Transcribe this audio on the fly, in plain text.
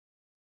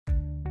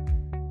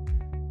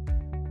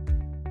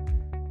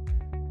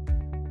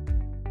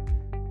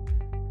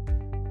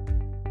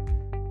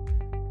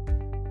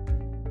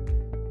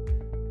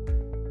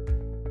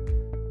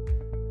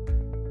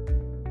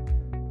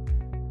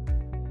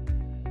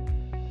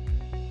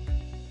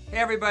Hey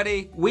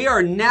everybody, we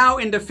are now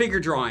into figure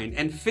drawing,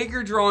 and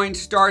figure drawing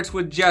starts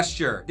with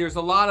gesture. There's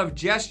a lot of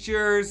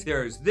gestures.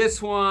 There's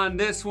this one,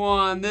 this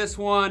one, this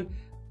one,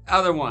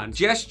 other one.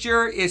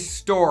 Gesture is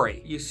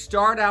story. You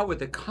start out with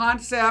the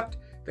concept.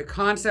 The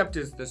concept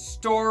is the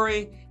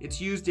story. It's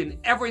used in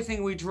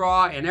everything we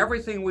draw and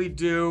everything we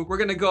do. We're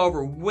gonna go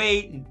over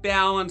weight and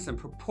balance and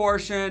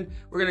proportion.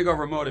 We're gonna go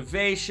over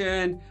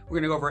motivation. We're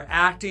gonna go over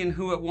acting,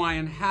 who, what, why,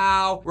 and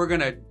how. We're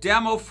gonna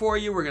demo for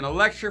you. We're gonna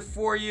lecture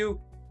for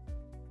you.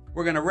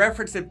 We're gonna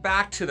reference it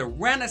back to the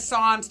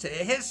Renaissance, to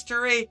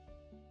history.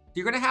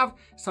 You're gonna have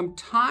some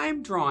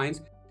time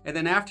drawings, and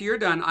then after you're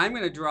done, I'm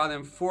gonna draw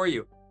them for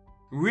you.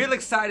 Real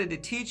excited to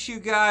teach you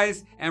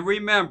guys, and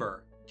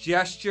remember,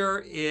 gesture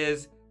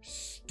is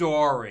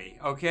story,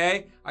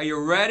 okay? Are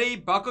you ready?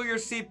 Buckle your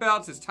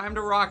seatbelts, it's time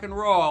to rock and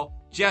roll.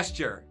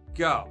 Gesture,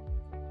 go.